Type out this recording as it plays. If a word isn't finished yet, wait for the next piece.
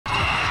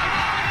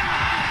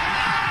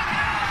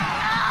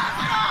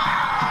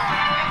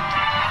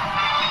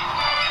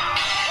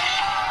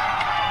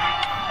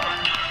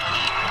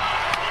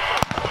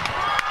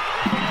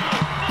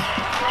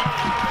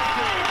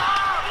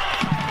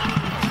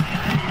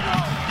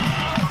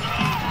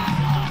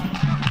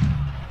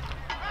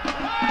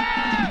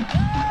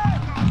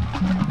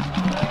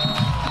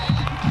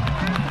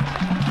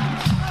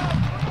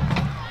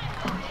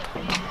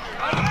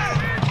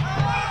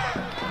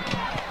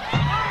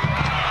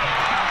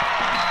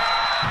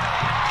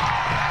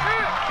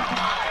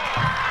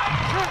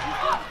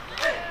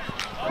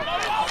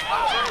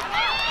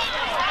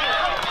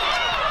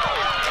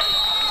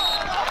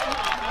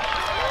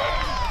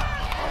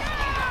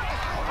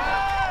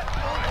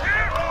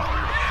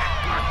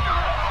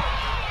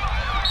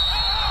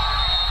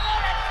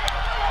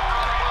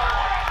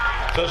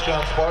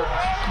Touchdown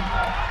Spartans.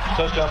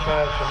 Touchdown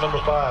pass from number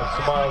 5,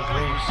 Samiles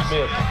Reeves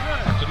Smith,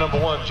 to number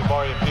 1,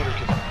 Jamarian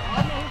Peterkin.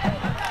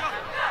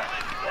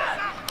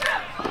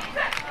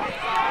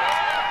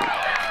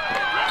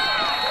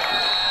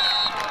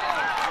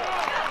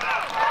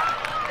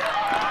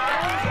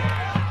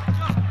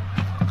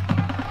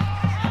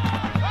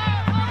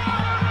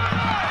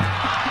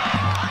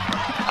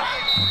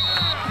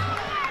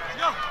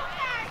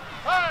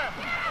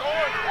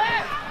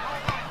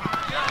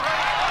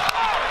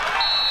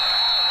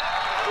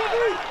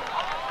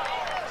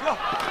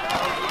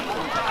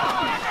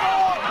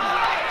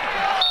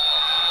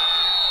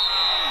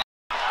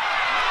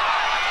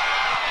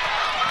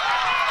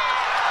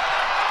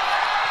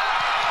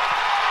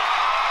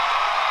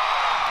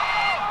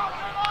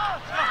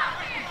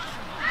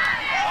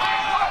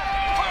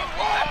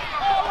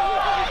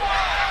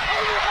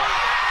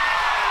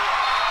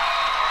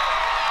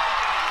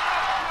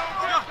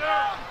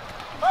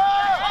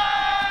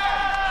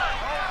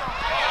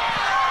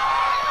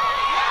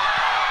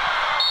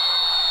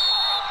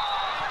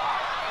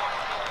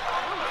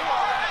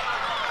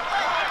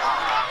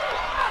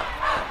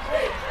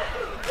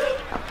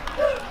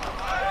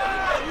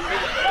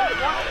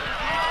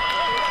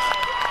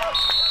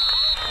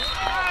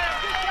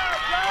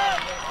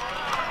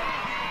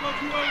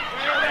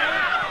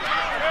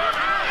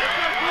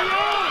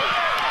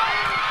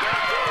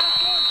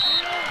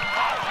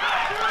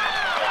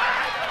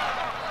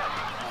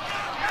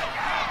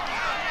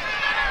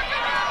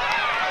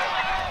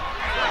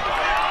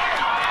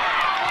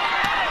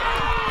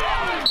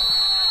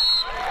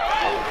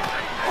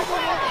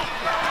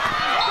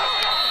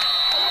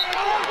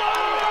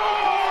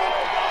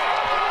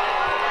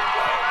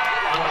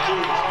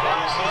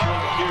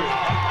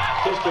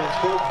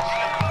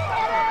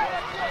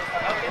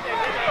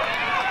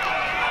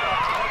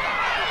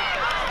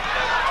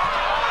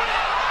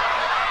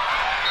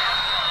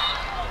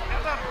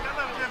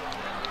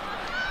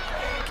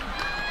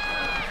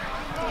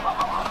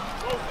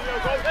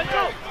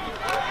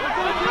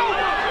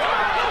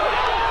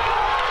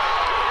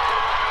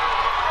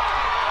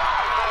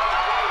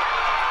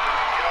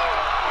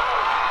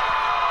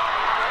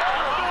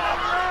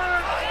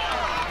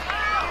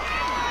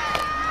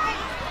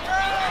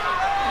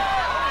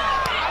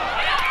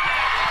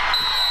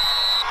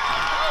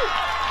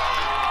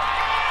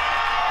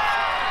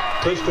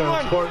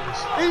 Touchdown Spartans.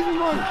 Easy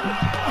one.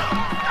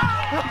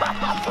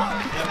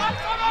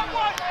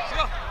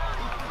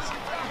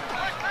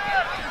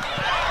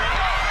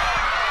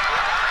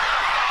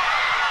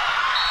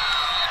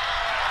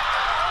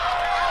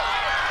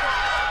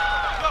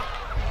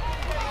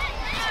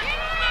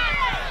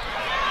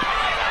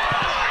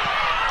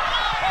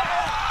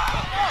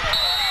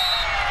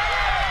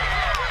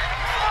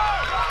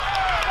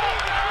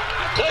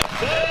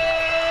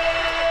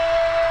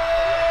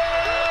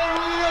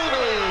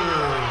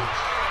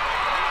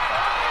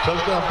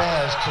 Touchdown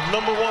pass to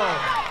number 1.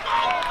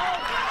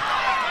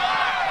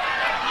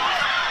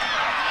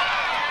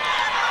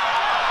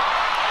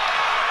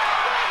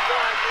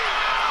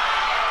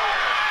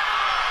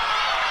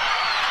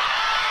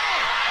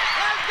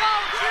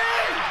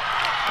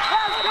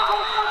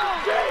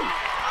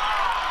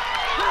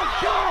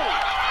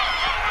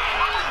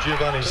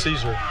 Giovanni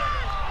Caesar.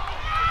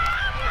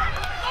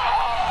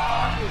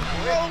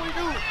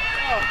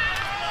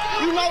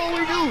 You know what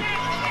we do.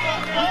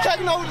 We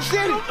taking over the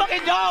city.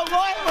 Fucking dog,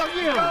 boy. Fuck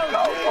you.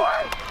 Go for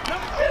it.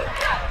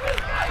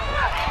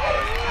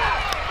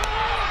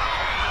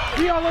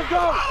 Dion, let's go.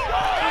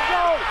 Let's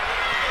go.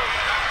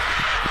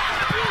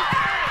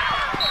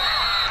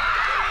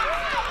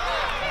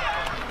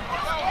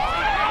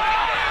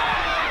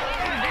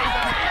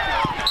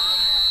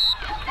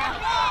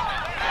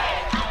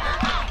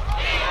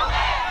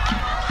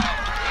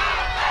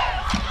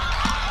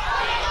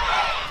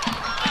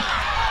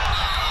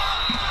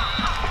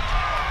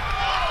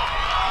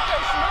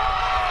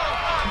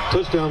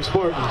 Touchdown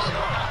Spartans.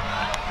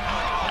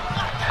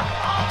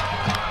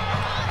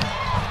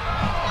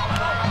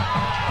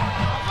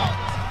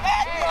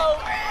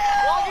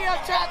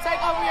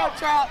 Take over your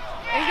trap.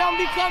 It's gonna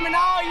be coming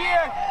all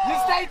year.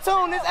 Just stay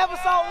tuned. This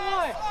episode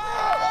 1.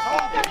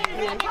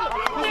 You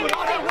know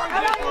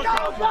what's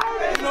going on.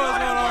 You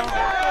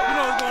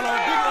know what's going on.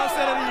 Big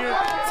upset of the year.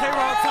 Tabor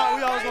on top.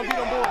 We always gonna beat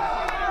them boys.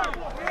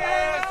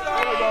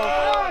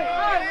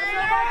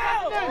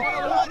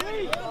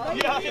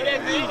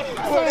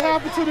 What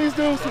happened to these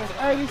dudes since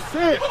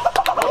 86?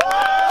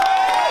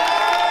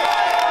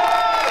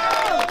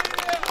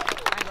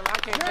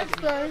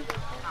 Next day,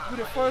 we're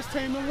the first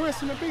team in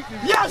Winston to beat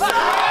these. Yes, sir!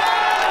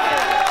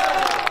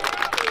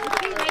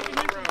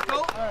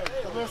 Alright,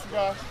 so listen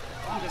guys,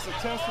 it's a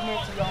testament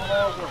to y'all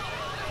hard work.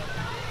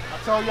 I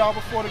told y'all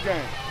before the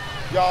game,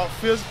 y'all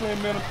physically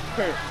and mentally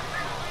prepared.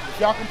 If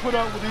y'all can put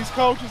up with these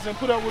coaches and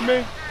put up with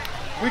me,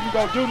 we can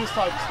go do this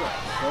type of stuff.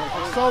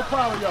 I'm so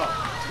proud of y'all.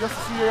 Just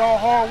to see y'all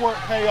hard work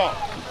pay off.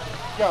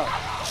 God,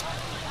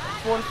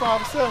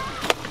 45 seconds.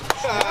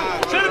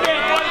 Should have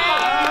been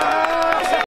 45.